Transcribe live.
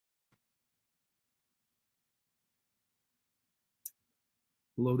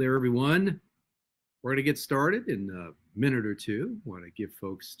Hello there, everyone. We're going to get started in a minute or two. I want to give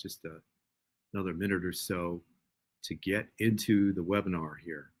folks just another minute or so to get into the webinar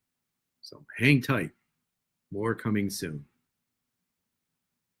here. So hang tight. More coming soon.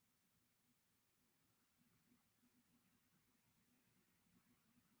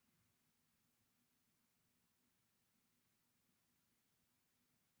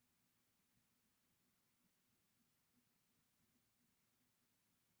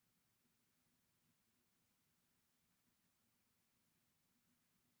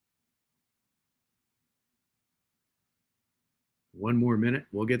 One more minute,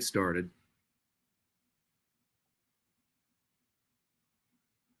 we'll get started.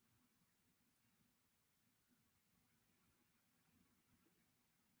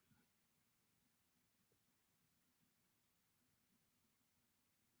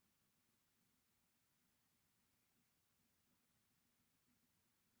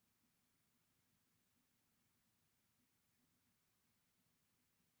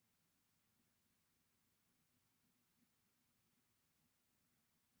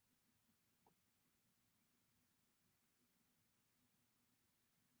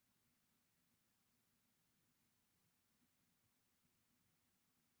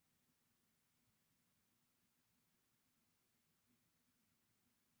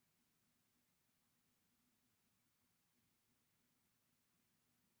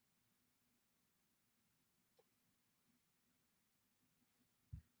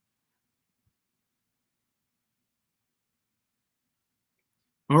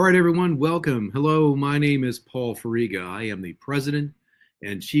 All right, everyone, welcome. Hello, my name is Paul Fariga. I am the president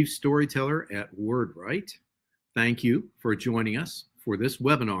and chief storyteller at WordWrite. Thank you for joining us for this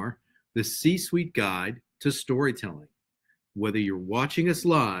webinar, the C-Suite Guide to Storytelling. Whether you're watching us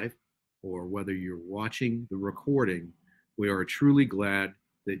live or whether you're watching the recording, we are truly glad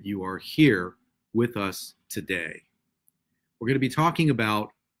that you are here with us today. We're going to be talking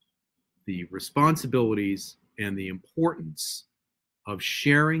about the responsibilities and the importance of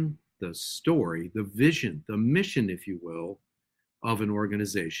sharing the story, the vision, the mission, if you will, of an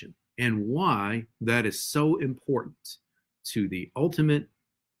organization, and why that is so important to the ultimate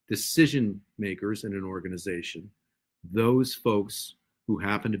decision makers in an organization, those folks who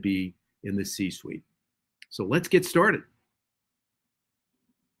happen to be in the C-suite. So let's get started.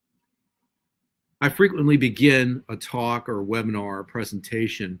 I frequently begin a talk or a webinar or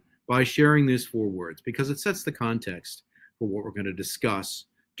presentation by sharing these 4 words because it sets the context for what we're going to discuss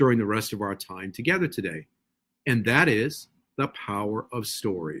during the rest of our time together today. And that is the power of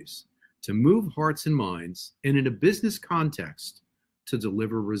stories to move hearts and minds, and in a business context, to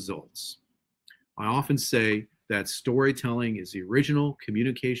deliver results. I often say that storytelling is the original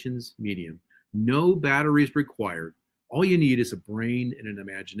communications medium. No batteries required. All you need is a brain and an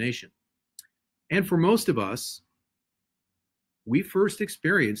imagination. And for most of us, we first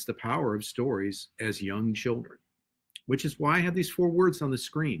experienced the power of stories as young children, which is why I have these 4 words on the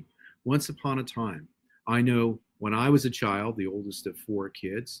screen. Once upon a time. I know when I was a child, the oldest of 4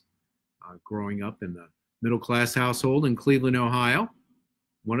 kids, growing up in the middle-class household in Cleveland, Ohio,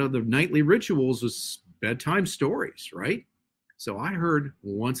 one of the nightly rituals was bedtime stories, right? So I heard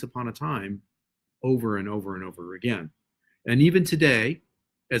Once Upon a Time over and over and over again. And even today,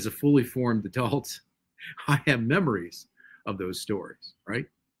 as a fully formed adult, I have memories of those stories, right?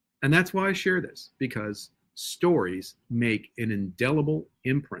 And that's why I share this, because stories make an indelible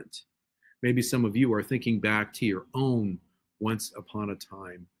imprint. Maybe some of you are thinking back to your own once upon a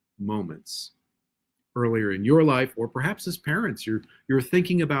time moments earlier in your life, or perhaps as parents, you're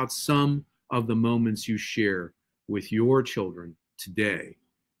thinking about some of the moments you share with your children today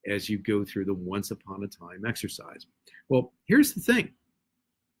as you go through the once upon a time exercise. Well, here's the thing.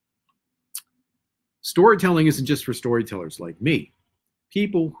 Storytelling isn't just for storytellers like me.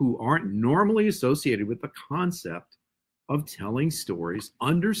 People who aren't normally associated with the concept of telling stories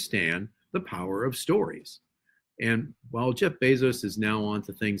understand the power of stories. And while Jeff Bezos is now on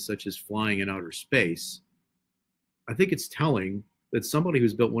to things such as flying in outer space, I think it's telling that somebody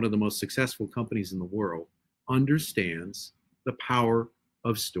who's built one of the most successful companies in the world understands the power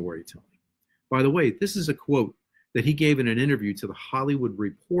of storytelling. By the way, this is a quote that he gave in an interview to the Hollywood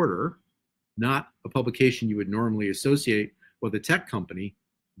Reporter, not a publication you would normally associate with a tech company,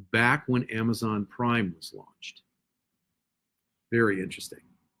 back when Amazon Prime was launched. Very interesting.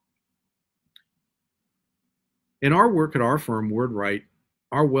 In our work at our firm, WordWrite,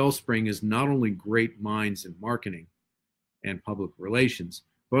 our wellspring is not only great minds in marketing and public relations,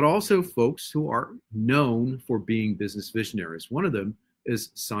 but also folks who are known for being business visionaries. One of them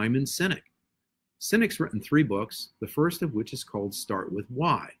is Simon Sinek. Sinek's written 3 books, the first of which is called Start With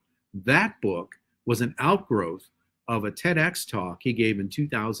Why. That book was an outgrowth of a TEDx talk he gave in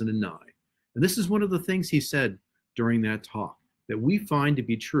 2009. And this is one of the things he said during that talk that we find to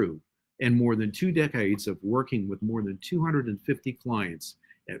be true in more than 2 decades of working with more than 250 clients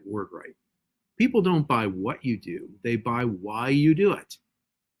at WordWrite. People don't buy what you do, they buy why you do it.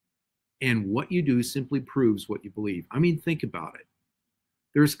 And what you do simply proves what you believe. I mean, think about it.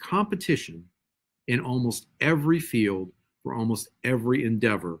 There's competition in almost every field for almost every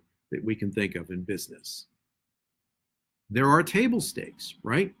endeavor that we can think of in business. There are table stakes,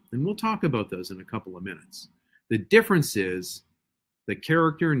 right? And we'll talk about those in a couple of minutes. The difference is the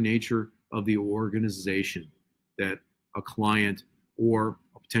character and nature of the organization that a client or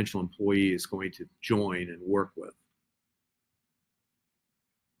a potential employee is going to join and work with.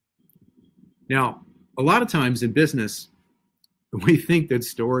 Now, a lot of times in business, we think that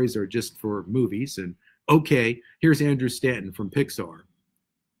stories are just for movies and, okay, here's Andrew Stanton from Pixar.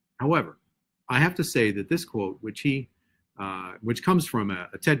 However, I have to say that this quote, which comes from a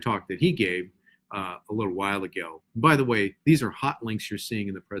TED Talk that he gave a little while ago. By the way, these are hot links you're seeing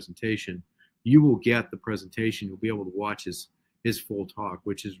in the presentation. You will get the presentation. You'll be able to watch his full talk,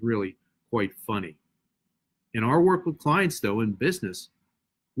 which is really quite funny. In our work with clients, though, in business,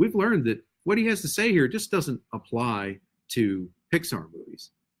 we've learned that what he has to say here just doesn't apply to Pixar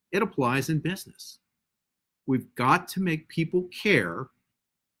movies. It applies in business. We've got to make people care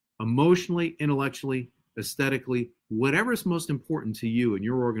emotionally, intellectually, aesthetically, whatever is most important to you and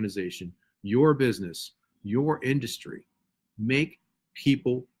your organization, your business, your industry. Make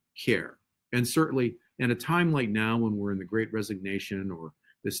people care. And certainly in a time like now when we're in the Great Resignation or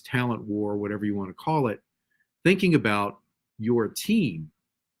this talent war, whatever you want to call it, thinking about your team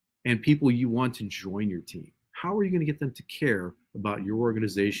and people you want to join your team. How are you going to get them to care about your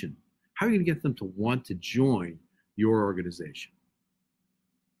organization? How are you going to get them to want to join your organization?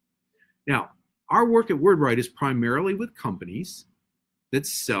 Now, our work at WordWrite is primarily with companies that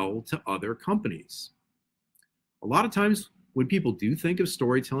sell to other companies. A lot of times when people do think of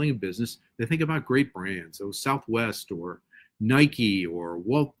storytelling in business, they think about great brands, so Southwest or Nike or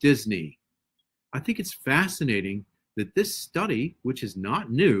Walt Disney. I think it's fascinating that this study, which is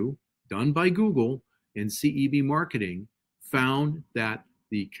not new, done by Google and CEB Marketing, found that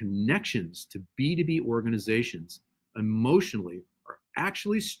the connections to B2B organizations emotionally are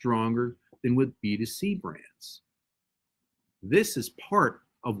actually stronger than with B2C brands. This is part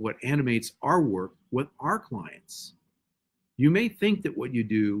of what animates our work with our clients. You may think that what you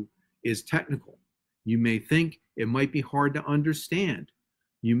do is technical. You may think it might be hard to understand.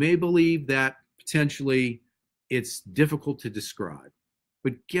 You may believe that potentially it's difficult to describe.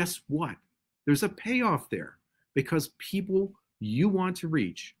 But guess what? There's a payoff there because people you want to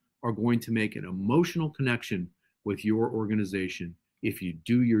reach are going to make an emotional connection with your organization if you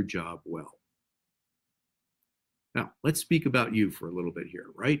do your job well. Now, let's speak about you for a little bit here,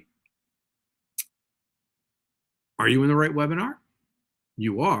 right? Are you in the right webinar?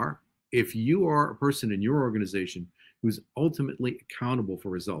 You are. If you are a person in your organization who's ultimately accountable for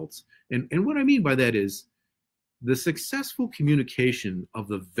results. And what I mean by that is the successful communication of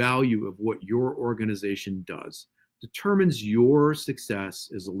the value of what your organization does determines your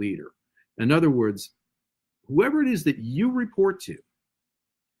success as a leader. In other words, whoever it is that you report to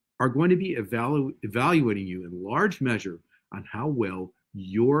are going to be evaluating you in large measure on how well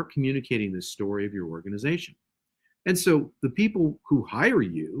you're communicating the story of your organization. And so the people who hire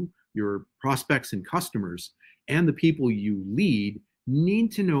you, your prospects and customers, and the people you lead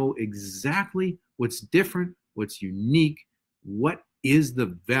need to know exactly what's different, what's unique, what is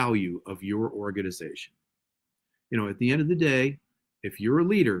the value of your organization. You know, at the end of the day, if you're a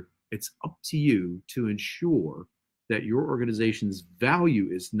leader, it's up to you to ensure that your organization's value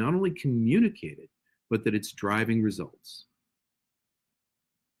is not only communicated, but that it's driving results.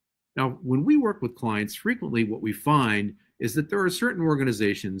 Now, when we work with clients, frequently what we find is that there are certain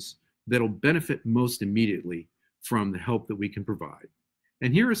organizations that'll benefit most immediately from the help that we can provide.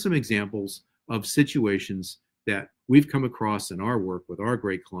 And here are some examples of situations that we've come across in our work with our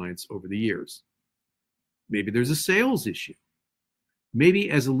great clients over the years. Maybe there's a sales issue. Maybe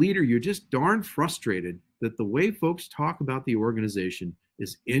as a leader, you're just darn frustrated that the way folks talk about the organization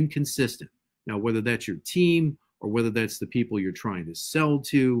is inconsistent. Now, whether that's your team or whether that's the people you're trying to sell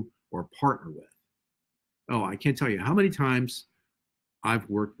to or partner with. Oh, I can't tell you how many times I've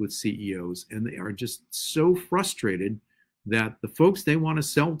worked with CEOs and they are just so frustrated that the folks they want to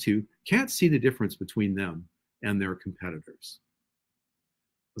sell to can't see the difference between them and their competitors.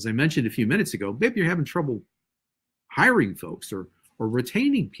 As I mentioned a few minutes ago, maybe you're having trouble hiring folks or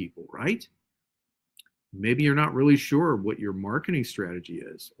retaining people, right? Maybe you're not really sure what your marketing strategy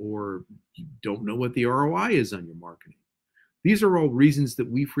is, or you don't know what the ROI is on your marketing. These are all reasons that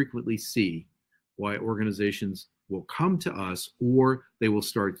we frequently see why organizations will come to us, or they will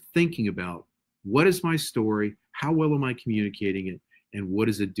start thinking about, what is my story? How well am I communicating it? And what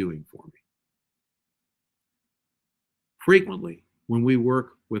is it doing for me? Frequently, when we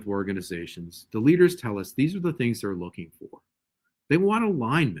work with organizations, the leaders tell us these are the things they're looking for. They want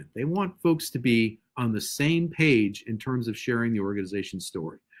alignment. They want folks to be on the same page in terms of sharing the organization's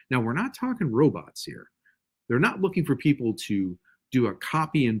story. Now, we're not talking robots here. They're not looking for people to do a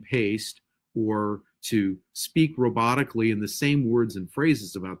copy and paste or to speak robotically in the same words and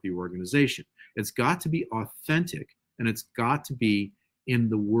phrases about the organization. It's got to be authentic, and it's got to be in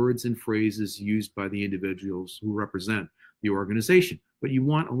the words and phrases used by the individuals who represent the organization. But you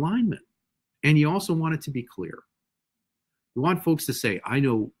want alignment, and you also want it to be clear. You want folks to say, I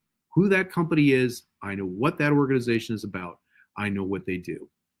know who that company is, I know what that organization is about, I know what they do.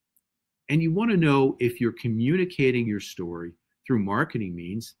 And you want to know if you're communicating your story through marketing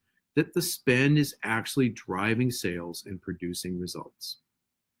means that the spend is actually driving sales and producing results.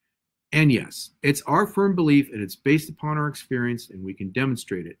 And yes, it's our firm belief, and it's based upon our experience, and we can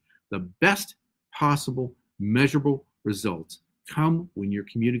demonstrate it. The best possible measurable results come when you're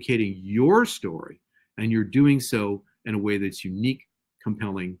communicating your story, and you're doing so in a way that's unique,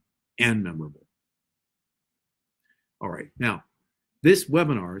 compelling, and memorable. All right, now, this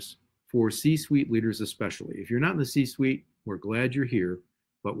webinar's for C-suite leaders especially. If you're not in the C-suite, we're glad you're here,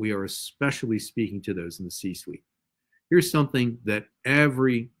 but we are especially speaking to those in the C-suite. Here's something that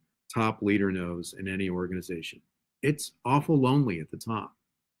every top leader knows in any organization. It's awful lonely at the top.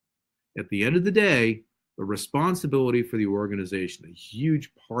 At the end of the day, the responsibility for the organization, a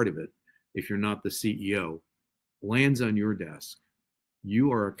huge part of it, if you're not the CEO, lands on your desk.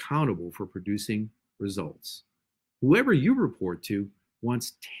 You are accountable for producing results. Whoever you report to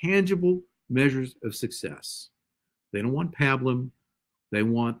wants tangible measures of success. They don't want pablum. They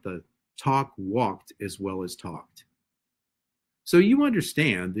want the talk walked as well as talked. So you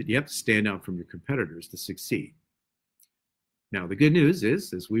understand that you have to stand out from your competitors to succeed. Now, the good news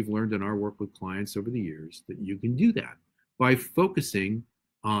is, as we've learned in our work with clients over the years, that you can do that by focusing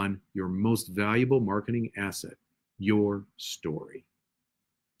on your most valuable marketing asset, your story.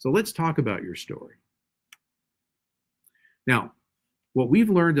 So let's talk about your story. Now, what we've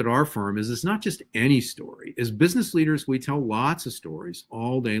learned at our firm is it's not just any story. As business leaders, we tell lots of stories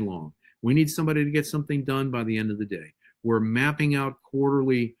all day long. We need somebody to get something done by the end of the day. We're mapping out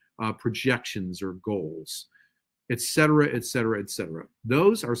quarterly projections or goals, et cetera, et cetera, et cetera.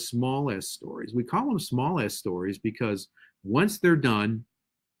 Those are small S stories. We call them small S stories because once they're done,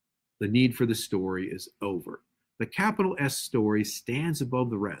 the need for the story is over. The capital S story stands above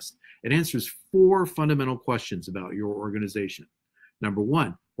the rest. It answers 4 fundamental questions about your organization. Number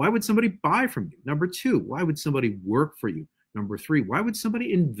 1, why would somebody buy from you? Number 2, why would somebody work for you? Number 3, why would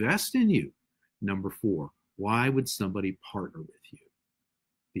somebody invest in you? Number 4, why would somebody partner with you?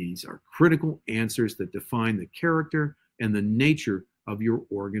 These are critical answers that define the character and the nature of your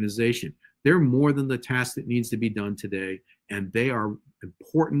organization. They're more than the task that needs to be done today, and they are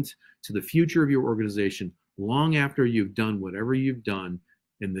important to the future of your organization long after you've done whatever you've done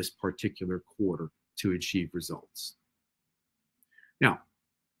in this particular quarter to achieve results. Now,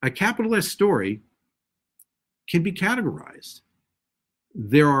 a capital S story can be categorized.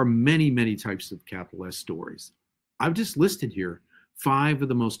 There are many, many types of capital S stories. I've just listed here 5 of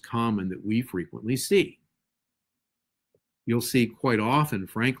the most common that we frequently see. You'll see quite often,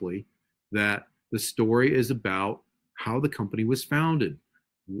 frankly, that the story is about how the company was founded.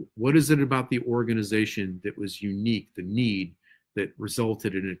 What is it about the organization that was unique, the need that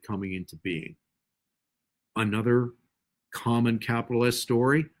resulted in it coming into being? Another common capital S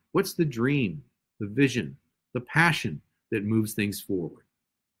story, what's the dream, the vision, the passion that moves things forward?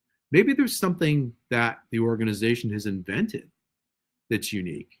 Maybe there's something that the organization has invented that's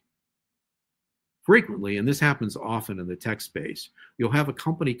unique. Frequently, and this happens often in the tech space, you'll have a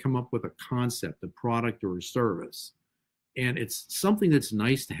company come up with a concept, a product, or a service, and it's something that's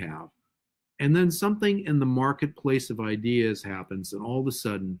nice to have. And then something in the marketplace of ideas happens, and all of a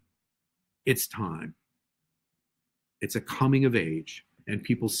sudden, it's time. It's a coming of age, and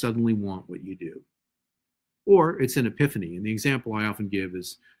people suddenly want what you do. Or it's an epiphany, and the example I often give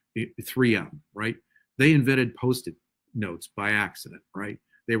is 3M, right? They invented Post-it notes by accident, right?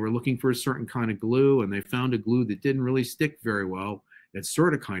 They were looking for a certain kind of glue, and they found a glue that didn't really stick very well. It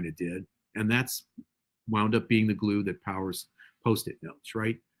sort of kind of did, and that's wound up being the glue that powers Post-it notes,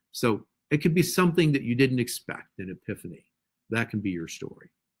 right? So it could be something that you didn't expect, an epiphany. That can be your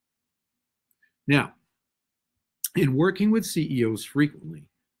story. Now, In working with CEOs frequently,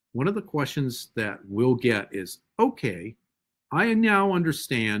 one of the questions that we'll get is, okay, I now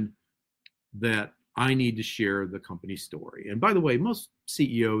understand that I need to share the company story. And by the way, most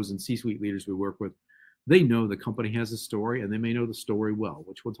CEOs and C-suite leaders we work with, they know the company has a story and they may know the story well,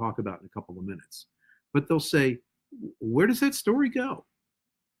 which we'll talk about in a couple of minutes. But they'll say, where does that story go?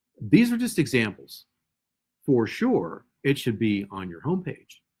 These are just examples. For sure, it should be on your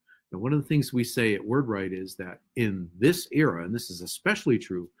homepage. Now, one of the things we say at WordWrite is that in this era, and this is especially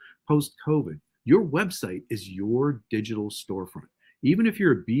true post-COVID, your website is your digital storefront. Even if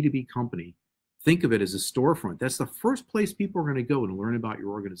you're a B2B company, think of it as a storefront. That's the first place people are going to go and learn about your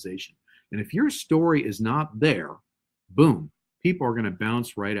organization. And if your story is not there, boom, people are going to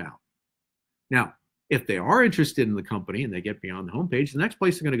bounce right out. Now, if they are interested in the company and they get beyond the homepage, the next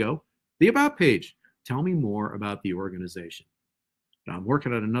place they're going to go, the About page. Tell me more about the organization. Now, I'm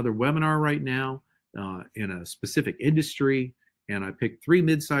working on another webinar right now in a specific industry, and I picked 3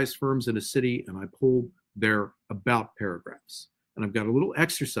 mid-sized firms in a city, and I pulled their About paragraphs. And I've got a little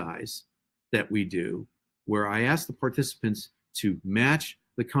exercise that we do where I ask the participants to match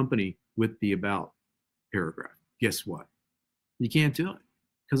the company with the About paragraph. Guess what? You can't do it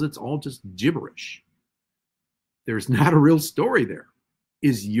because it's all just gibberish. There's not a real story there.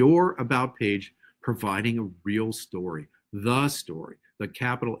 Is your About page providing a real story, the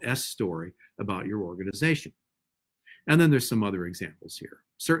capital S story about your organization? And then there's some other examples here.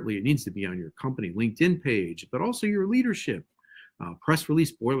 Certainly it needs to be on your company LinkedIn page, but also your leadership. Press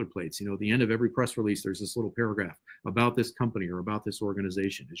release boilerplates. You know, at the end of every press release, there's this little paragraph about this company or about this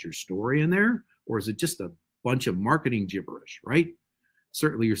organization. Is your story in there, or is it just a bunch of marketing gibberish, right?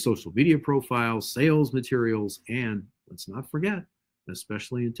 Certainly your social media profiles, sales materials, and let's not forget,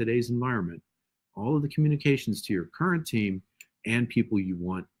 especially in today's environment, all of the communications to your current team and people you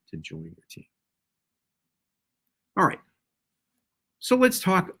want to join your team. All right, so let's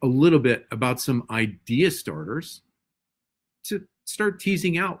talk a little bit about some idea starters to start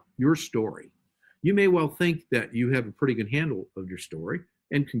teasing out your story. You may well think that you have a pretty good handle of your story,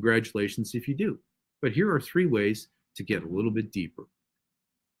 and congratulations if you do. But here are 3 ways to get a little bit deeper.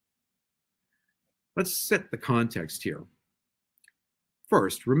 Let's set the context here.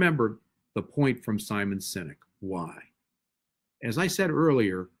 First, remember the point from Simon Sinek, why. As I said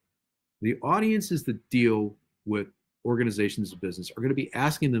earlier, the audiences that deal with organizations of business are going to be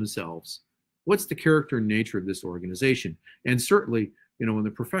asking themselves, what's the character and nature of this organization? And certainly, you know, in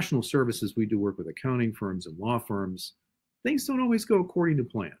the professional services, we do work with accounting firms and law firms. Things don't always go according to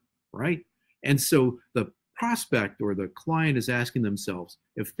plan, right? And so the prospect or the client is asking themselves,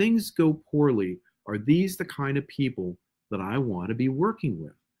 if things go poorly, are these the kind of people that I want to be working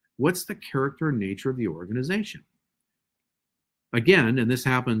with? What's the character and nature of the organization? Again, and this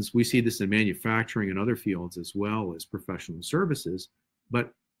happens, we see this in manufacturing and other fields as well as professional services,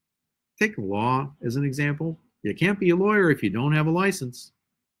 but take law as an example. You can't be a lawyer if you don't have a license.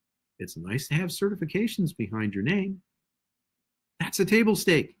 It's nice to have certifications behind your name. That's a table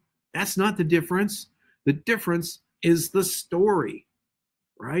stake. That's not the difference. The difference is the story,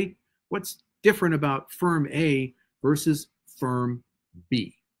 right? What's different about firm A versus firm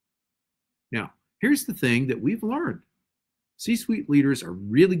B? Now, here's the thing that we've learned. C-suite leaders are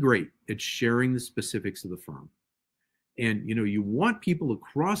really great at sharing the specifics of the firm. And you know, you want people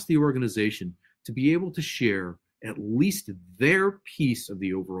across the organization to be able to share at least their piece of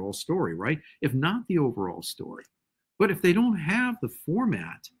the overall story, right? If not the overall story. But if they don't have the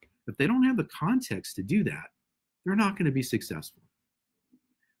format, if they don't have the context to do that, they're not going to be successful.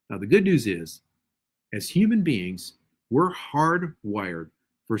 Now, the good news is, as human beings, we're hardwired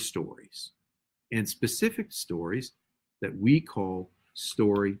for stories, and specific stories that we call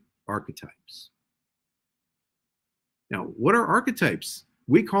story archetypes. Now, what are archetypes?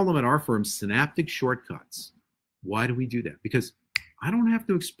 We call them at our firm synaptic shortcuts. Why do we do that? Because I don't have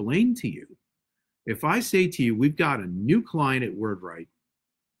to explain to you. If I say to you, we've got a new client at WordWrite,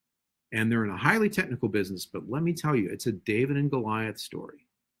 and they're in a highly technical business, but let me tell you, it's a David and Goliath story.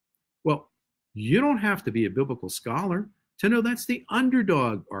 Well, you don't have to be a biblical scholar to know that's the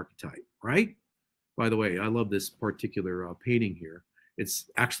underdog archetype, right? By the way, I love this particular painting here.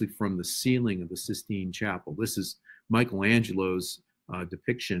 It's actually from the ceiling of the Sistine Chapel. This is Michelangelo's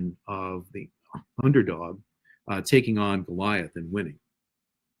depiction of the underdog taking on Goliath and winning.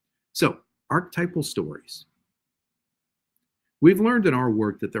 So, archetypal stories. We've learned in our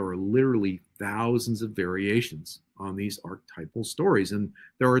work that there are literally thousands of variations on these archetypal stories, and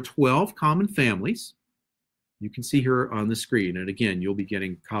there are 12 common families. You can see here on the screen, and again, you'll be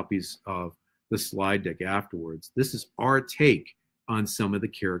getting copies of the slide deck afterwards. This is our take on some of the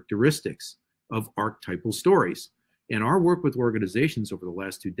characteristics of archetypal stories. In our work with organizations over the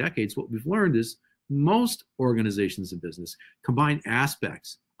last 2 decades, what we've learned is most organizations in business combine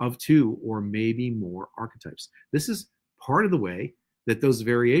aspects of 2 or maybe more archetypes. This is part of the way that those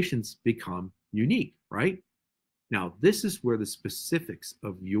variations become unique, right? Now, this is where the specifics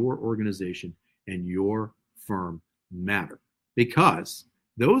of your organization and your firm matter, because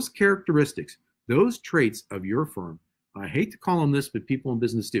those characteristics, those traits of your firm, I hate to call them this, but people in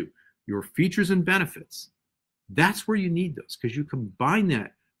business do, your features and benefits, that's where you need those, because you combine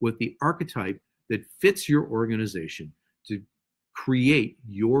that with the archetype that fits your organization to create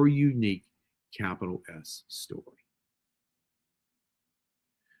your unique capital S story.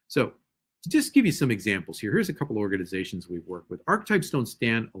 So to just give you some examples here, here's a couple of organizations we've worked with. Archetypes don't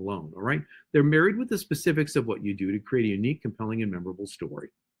stand alone, all right? They're married with the specifics of what you do to create a unique, compelling, and memorable story.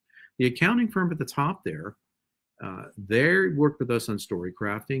 The accounting firm at the top there, they work with us on story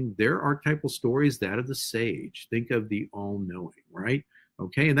crafting. Their archetypal story is that of the sage. Think of the all-knowing, right?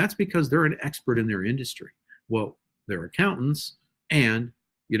 Okay, and that's because they're an expert in their industry. Well, they're accountants, and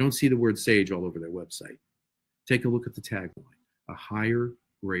you don't see the word sage all over their website. Take a look at the tagline, a higher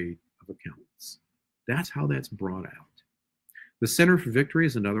grade of accountants. That's how that's brought out. The Center for Victory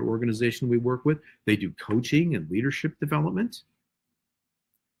is another organization we work with. They do coaching and leadership development.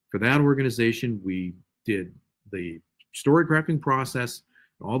 For that organization, we did the story crafting process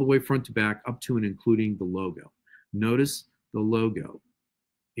all the way front to back up to and including the logo. Notice the logo.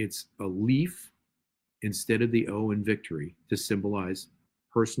 It's a leaf instead of the O in victory to symbolize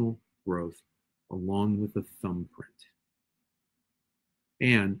personal growth along with a thumbprint.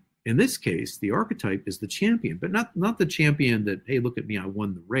 And in this case, the archetype is the champion, but not the champion that, hey, look at me, I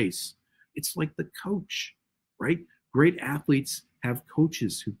won the race. It's like the coach, right? Great athletes have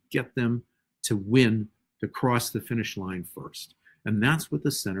coaches who get them to win, to cross the finish line first. And that's what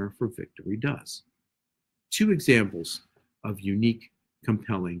the Center for Victory does. 2 examples of unique,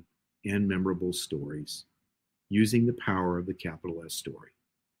 compelling, and memorable stories using the power of the capital S story.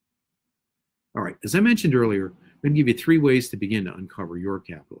 All right, as I mentioned earlier, I'm going to give you 3 ways to begin to uncover your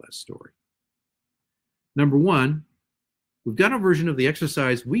capital S story. Number 1, we've got a version of the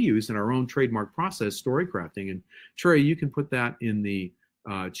exercise we use in our own trademark process, story crafting. And Trey, you can put that in the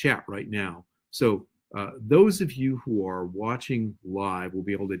chat right now. So those of you who are watching live will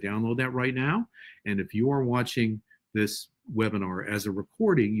be able to download that right now. And if you are watching this webinar as a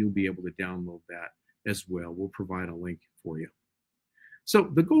recording, you'll be able to download that as well. We'll provide a link for you. So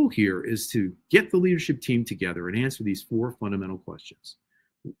the goal here is to get the leadership team together and answer these 4 fundamental questions.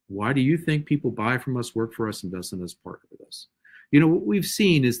 Why do you think people buy from us, work for us, invest in us, partner with us? You know, what we've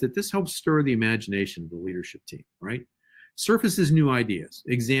seen is that this helps stir the imagination of the leadership team, right? Surfaces new ideas.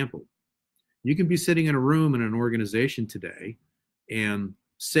 Example, you can be sitting in a room in an organization today, and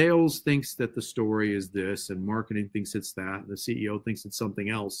sales thinks that the story is this, and marketing thinks it's that, and the CEO thinks it's something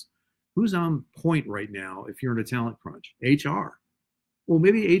else. Who's on point right now if you're in a talent crunch? HR. Well,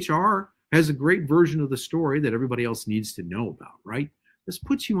 maybe HR has a great version of the story that everybody else needs to know about, right? This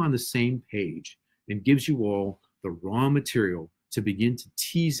puts you on the same page and gives you all the raw material to begin to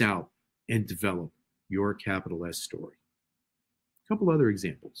tease out and develop your capital S story. A couple other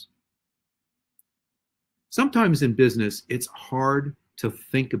examples. Sometimes in business, it's hard to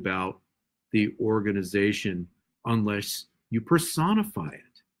think about the organization unless you personify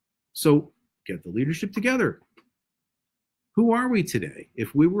it. So get the leadership together. Who are we today?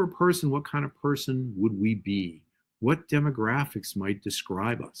 If we were a person, what kind of person would we be? What demographics might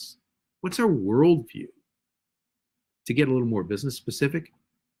describe us? What's our worldview? To get a little more business specific,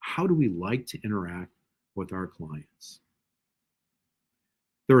 how do we like to interact with our clients?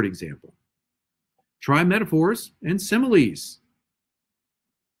 3rd example, try metaphors and similes.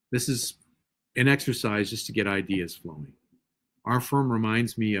 This is an exercise just to get ideas flowing. Our firm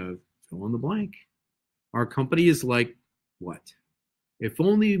reminds me of fill in the blank. Our company is like what? If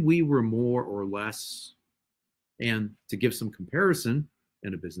only we were more or less. And to give some comparison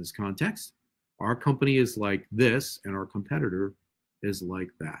in a business context, our company is like this and our competitor is like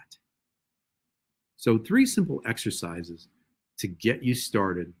that. So 3 simple exercises to get you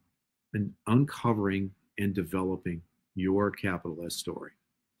started in uncovering and developing your capital S story.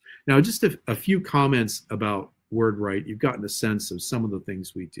 Now, just a few comments about WordWrite. You've gotten a sense of some of the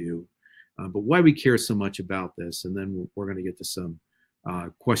things we do, but why we care so much about this, and then we're going to get to some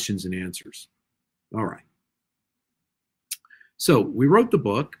questions and answers. All right. So we wrote the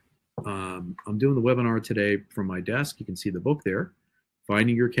book. I'm doing the webinar today from my desk. You can see the book there,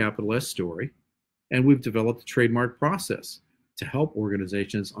 Finding Your Capital S Story. And we've developed a trademark process to help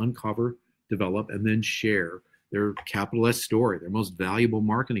organizations uncover, develop, and then share their capital S story, their most valuable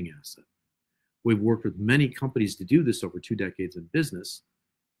marketing asset. We've worked with many companies to do this over 2 decades in business.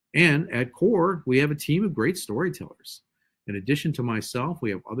 And at core, we have a team of great storytellers. In addition to myself, we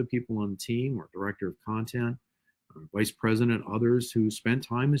have other people on the team, our director of content, our vice president, others who spend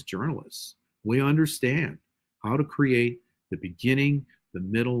time as journalists. We understand how to create the beginning, the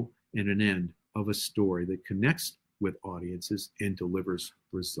middle, and an end of a story that connects with audiences and delivers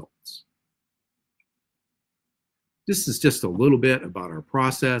results. This is just a little bit about our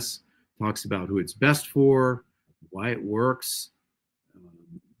process, talks about who it's best for, why it works.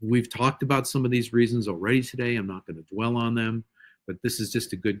 We've talked about some of these reasons already today. I'm not going to dwell on them, but this is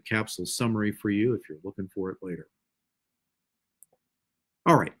just a good capsule summary for you if you're looking for it later.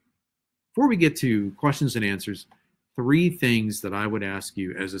 All right, before we get to questions and answers, 3 things that I would ask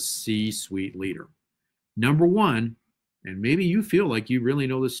you as a C-suite leader. Number 1, and maybe you feel like you really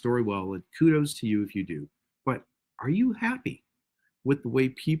know this story well, and kudos to you if you do, but are you happy with the way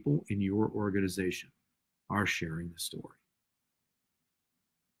people in your organization are sharing the story?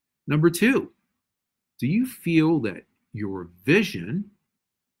 Number 2, do you feel that your vision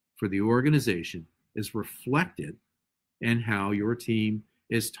for the organization is reflected in how your team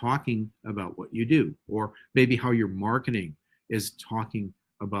is talking about what you do, or maybe how your marketing is talking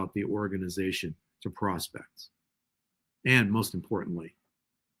about the organization to prospects? And most importantly,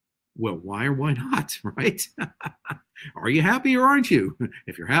 well, why or why not, right? Are you happy or aren't you?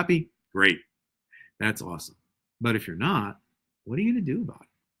 If you're happy, great. That's awesome. But if you're not, what are you going to do about it?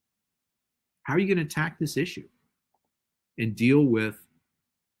 How are you going to attack this issue and deal with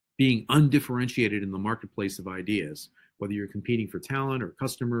being undifferentiated in the marketplace of ideas, whether you're competing for talent or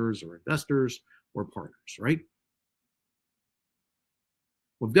customers or investors or partners, right?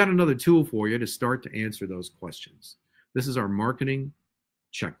 We've got another tool for you to start to answer those questions. This is our marketing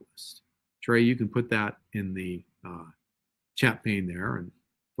checklist. Trey, you can put that in the chat pane there, and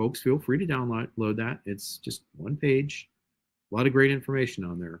folks, feel free to download that. It's just 1 page, a lot of great information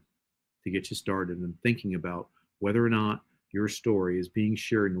on there to get you started and thinking about whether or not your story is being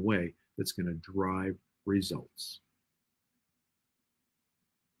shared in a way that's going to drive results.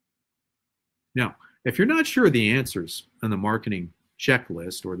 Now, if you're not sure of the answers on the marketing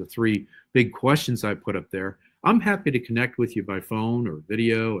checklist or the 3 big questions I put up there, I'm happy to connect with you by phone or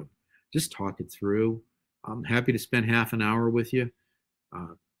video and just talk it through. I'm happy to spend half an hour with you.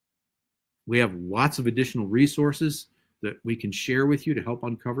 We have lots of additional resources that we can share with you to help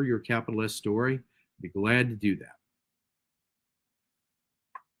uncover your capital S story. I'd be glad to do that.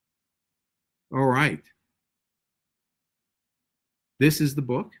 All right. This is the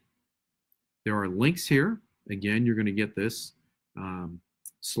book. There are links here. Again, you're going to get this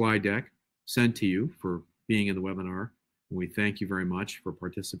slide deck sent to you for being in the webinar. We thank you very much for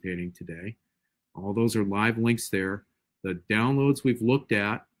participating today. All those are live links there. The downloads we've looked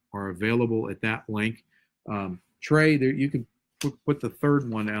at are available at that link. Trey, there, you can put the 3rd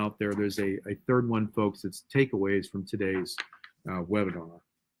one out there. There's a 3rd one, folks. It's takeaways from today's webinar.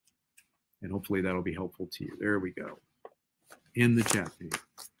 And hopefully that'll be helpful to you. There we go. In the chat page.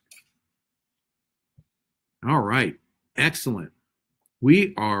 All right. Excellent.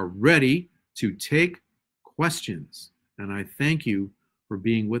 We are ready to take questions. And I thank you for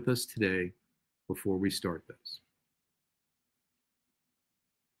being with us today before we start this.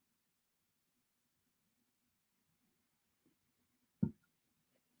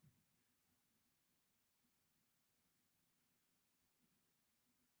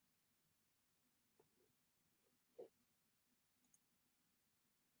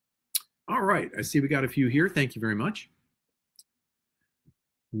 All right, I see we got a few here. Thank you very much.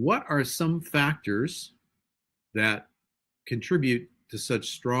 What are some factors that contribute to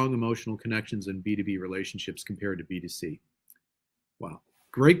such strong emotional connections in B2B relationships compared to B2C? Wow,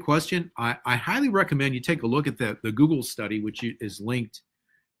 great question. I highly recommend you take a look at the Google study, which is linked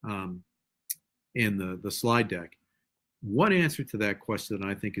in the slide deck. One answer to that question that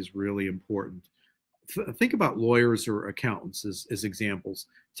I think is really important. Think about lawyers or accountants as examples.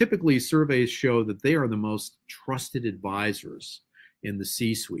 Typically, surveys show that they are the most trusted advisors in the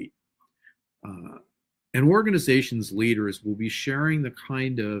C-suite. And organizations' leaders will be sharing the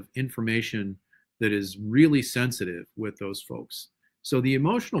kind of information that is really sensitive with those folks. So the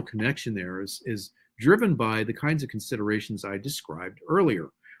emotional connection there is driven by the kinds of considerations I described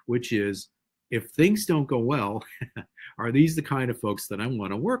earlier, which is, if things don't go well, are these the kind of folks that I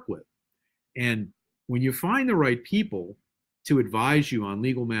want to work with? And when you find the right people to advise you on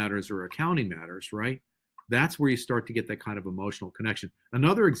legal matters or accounting matters, right, that's where you start to get that kind of emotional connection.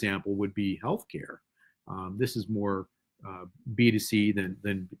 Another example would be healthcare. This is more B2C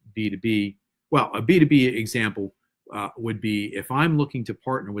than B2B. Well, a B2B example would be if I'm looking to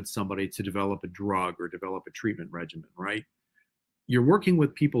partner with somebody to develop a drug or develop a treatment regimen, right? You're working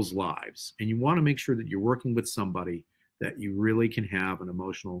with people's lives, and you want to make sure that you're working with somebody that you really can have an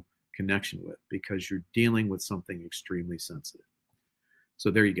emotional connection with, because you're dealing with something extremely sensitive.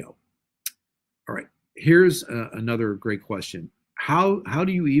 So there you go. All right. Here's another great question. How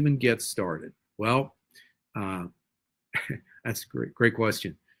do you even get started? Well, uh, that's a great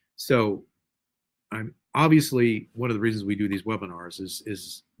question. So I'm obviously, one of the reasons we do these webinars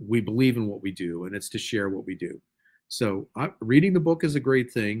is we believe in what we do, and it's to share what we do. So reading the book is a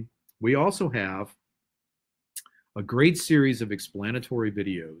great thing. We also have a great series of explanatory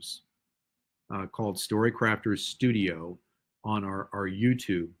videos called Story Crafters Studio on our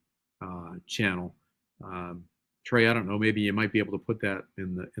YouTube channel. Trey, I don't know, maybe you might be able to put that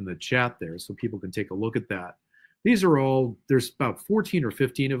in the chat there so people can take a look at that. These are all, there's about 14 or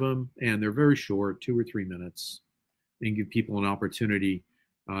 15 of them, and they're very short, 2 or 3 minutes, and give people an opportunity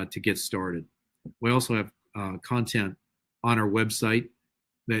to get started. We also have content on our website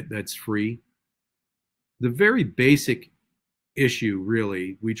that's free. The very basic issue,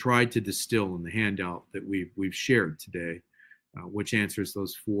 really, we tried to distill in the handout that we've shared today, which answers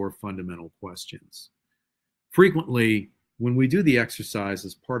those 4 fundamental questions. Frequently, when we do the exercise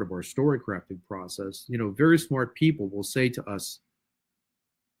as part of our story crafting process, very smart people will say to us,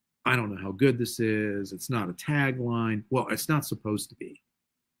 I don't know how good this is. It's not a tagline. Well, it's not supposed to be.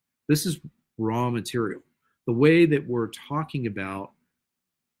 This is raw material. The way that we're talking about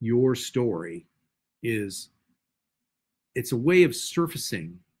your story is, it's a way of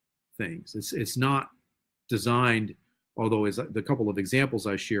surfacing things. It's not designed, although as the couple of examples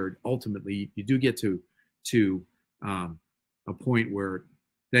I shared, ultimately you do get to a point where,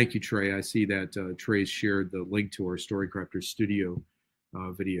 thank you, Trey. I see that Trey's shared the link to our Story Crafters Studio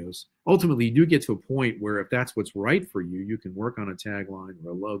videos. Ultimately, you do get to a point where, if that's what's right for you, you can work on a tagline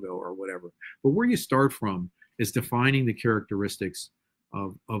or a logo or whatever. But where you start from is defining the characteristics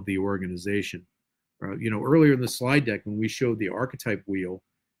of the organization. Earlier in the slide deck, when we showed the archetype wheel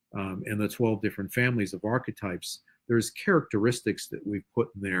and the 12 different families of archetypes, there's characteristics that we've put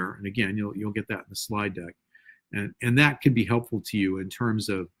in there. And again, you'll get that in the slide deck. And that can be helpful to you in terms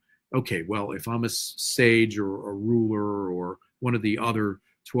of, okay, well, if I'm a sage or a ruler or one of the other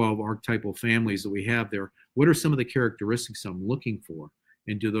 12 archetypal families that we have there, what are some of the characteristics I'm looking for?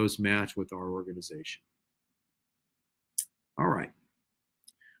 And do those match with our organization? All right.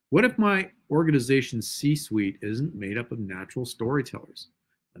 What if my organization's C-suite isn't made up of natural storytellers?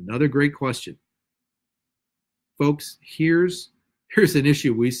 Another great question. Folks, here's an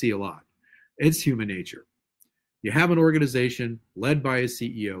issue we see a lot. It's human nature. You have an organization led by a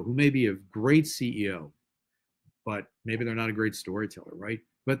CEO who may be a great CEO, but maybe they're not a great storyteller, right?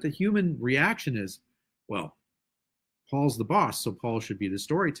 But the human reaction is, well, Paul's the boss, so Paul should be the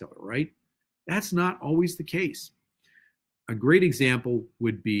storyteller, right? That's not always the case. A great example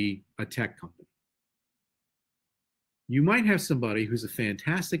would be a tech company. You might have somebody who's a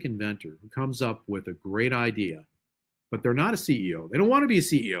fantastic inventor who comes up with a great idea, but they're not a CEO. They don't want to be a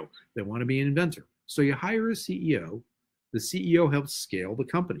CEO. They want to be an inventor. So you hire a CEO. The CEO helps scale the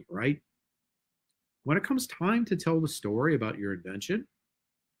company, right? When it comes time to tell the story about your invention,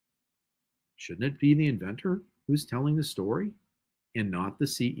 shouldn't it be the inventor who's telling the story and not the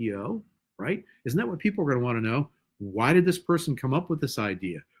CEO, right? Isn't that what people are going to want to know? Why did this person come up with this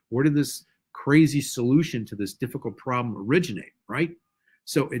idea? Where did this crazy solution to this difficult problem originate, right?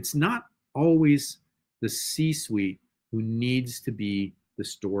 So it's not always the C-suite who needs to be the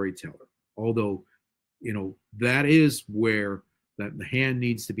storyteller, although, that is where the hand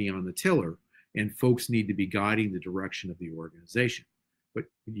needs to be on the tiller and folks need to be guiding the direction of the organization. But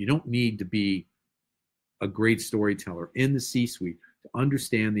you don't need to be a great storyteller in the C-suite to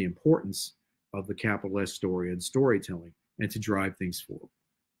understand the importance of the capital S story and storytelling and to drive things forward.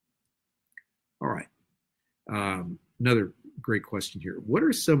 All right. Another great question here. What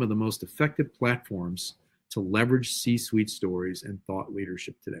are some of the most effective platforms to leverage C-suite stories and thought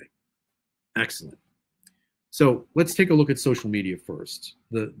leadership today? Excellent. So let's take a look at social media first.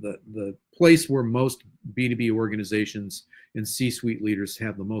 The place where most B2B organizations and C-suite leaders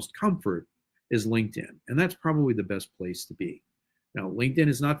have the most comfort is LinkedIn. And that's probably the best place to be. Now, LinkedIn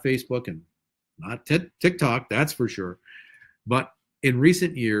is not Facebook and not TikTok, that's for sure. But in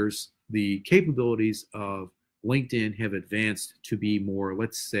recent years, the capabilities of LinkedIn have advanced to be more,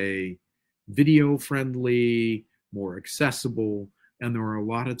 let's say, video friendly, more accessible. And there are a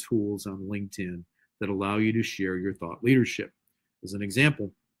lot of tools on LinkedIn that allow you to share your thought leadership. As an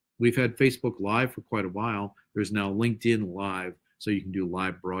example, we've had Facebook Live for quite a while. There's now LinkedIn Live, so you can do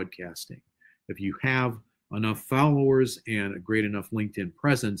live broadcasting. If you have enough followers and a great enough LinkedIn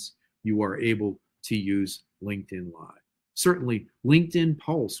presence, you are able to use LinkedIn Live. Certainly, LinkedIn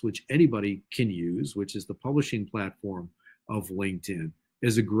Pulse, which anybody can use, which is the publishing platform of LinkedIn,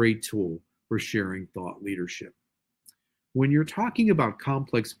 is a great tool for sharing thought leadership. When you're talking about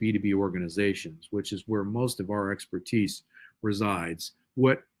complex B2B organizations, which is where most of our expertise resides,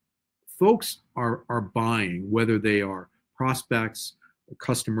 what folks are buying, whether they are prospects,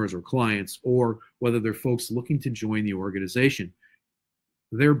 customers, or clients, or whether they're folks looking to join the organization,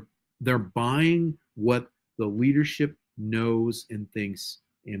 they're buying what the leadership knows and thinks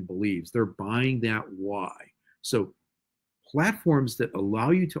and believes. They're buying that why. So platforms that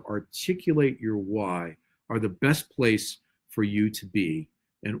allow you to articulate your why are the best place for you to be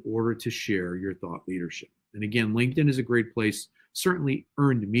in order to share your thought leadership. And again, LinkedIn is a great place. Certainly,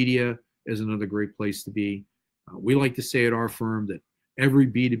 earned media is another great place to be. We like to say at our firm that every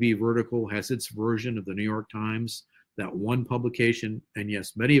B2B vertical has its version of the New York Times, that one publication. And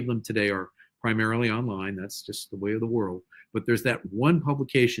yes, many of them today are primarily online. That's just the way of the world. But there's that one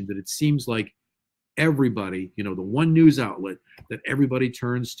publication that it seems like everybody, the one news outlet that everybody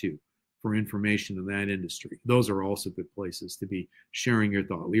turns to for information in that industry. Those are also good places to be sharing your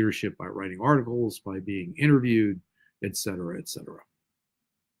thought leadership by writing articles, by being interviewed, et cetera, et cetera.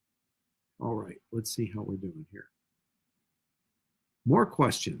 All right, let's see how we're doing here. More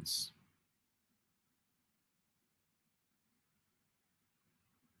questions.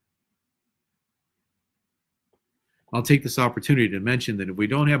 I'll take this opportunity to mention that if we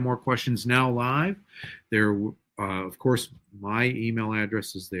don't have more questions now live, there, of course, my email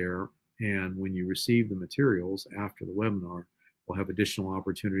address is there. And when you receive the materials after the webinar, we'll have additional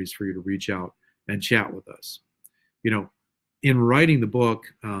opportunities for you to reach out and chat with us. In writing the book,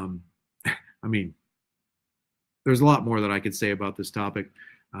 I mean, there's a lot more that I could say about this topic,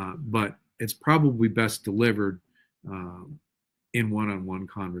 but it's probably best delivered in one-on-one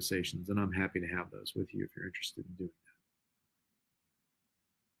conversations, and I'm happy to have those with you if you're interested in doing that.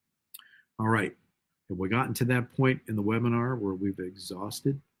 All right, have we gotten to that point in the webinar where we've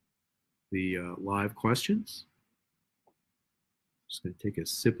exhausted the live questions? Just going to take a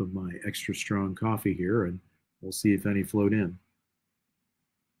sip of my extra strong coffee here, and we'll see if any float in.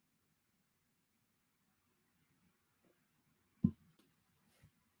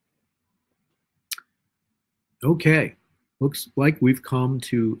 Okay, looks like we've come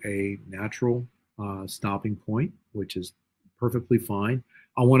to a natural stopping point, which is perfectly fine.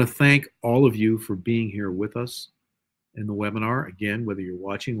 I want to thank all of you for being here with us in the webinar. Again, whether you're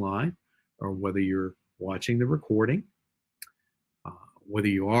watching live or whether you're watching the recording, whether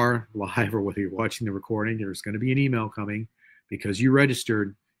you are live or whether you're watching the recording, there's going to be an email coming because you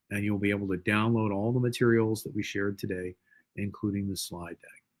registered, and you'll be able to download all the materials that we shared today, including the slide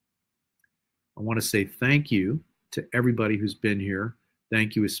deck. I want to say thank you to everybody who's been here.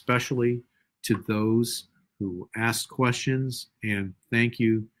 Thank you especially to those who asked questions, and thank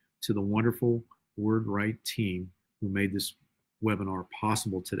you to the wonderful WordWrite team who made this webinar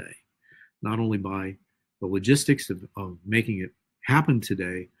possible today, not only by the logistics of making it happen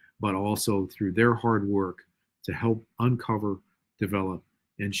today, but also through their hard work to help uncover, develop,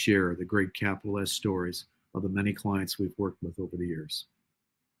 and share the great capital S stories of the many clients we've worked with over the years.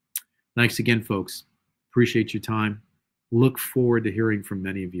 Thanks again, folks. Appreciate your time. Look forward to hearing from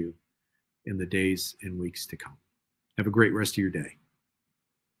many of you in the days and weeks to come. Have a great rest of your day.